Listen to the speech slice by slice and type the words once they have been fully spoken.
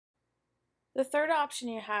The third option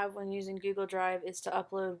you have when using Google Drive is to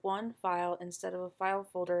upload one file instead of a file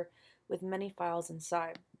folder with many files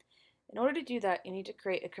inside. In order to do that, you need to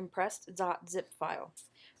create a compressed .zip file.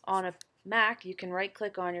 On a Mac, you can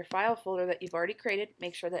right-click on your file folder that you've already created,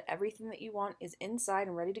 make sure that everything that you want is inside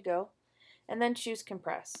and ready to go, and then choose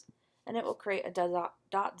Compress, and it will create a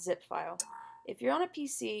 .zip file. If you're on a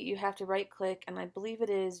PC, you have to right-click, and I believe it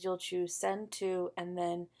is, you'll choose Send to, and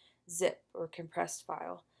then Zip, or Compressed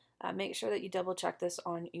File. Make sure that you double check this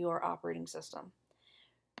on your operating system.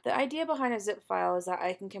 The idea behind a zip file is that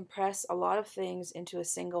I can compress a lot of things into a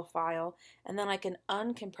single file, and then I can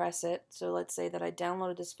uncompress it. So let's say that I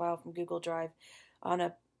downloaded this file from Google Drive. On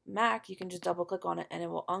a Mac, you can just double click on it and it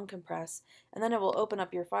will uncompress, and then it will open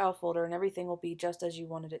up your file folder and everything will be just as you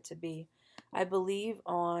wanted it to be. I believe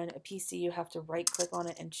on a PC you have to right click on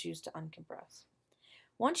it and choose to uncompress.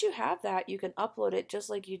 Once you have that, you can upload it just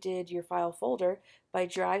like you did your file folder by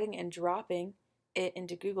dragging and dropping it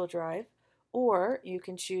into Google Drive, or you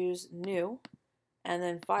can choose New and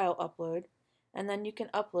then File Upload, and then you can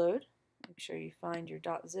upload, make sure you find your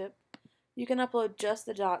 .zip, you can upload just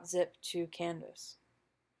the .zip to Canvas.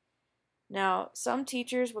 Now, some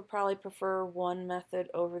teachers would probably prefer one method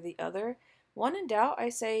over the other. When in doubt, I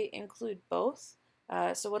say include both.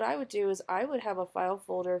 So what I would do is I would have a file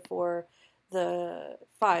folder for the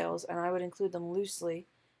files and I would include them loosely,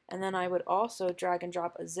 and then I would also drag and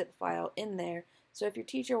drop a zip file in there, so if your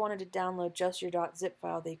teacher wanted to download just your .zip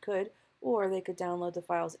file they could, or they could download the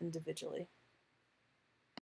files individually.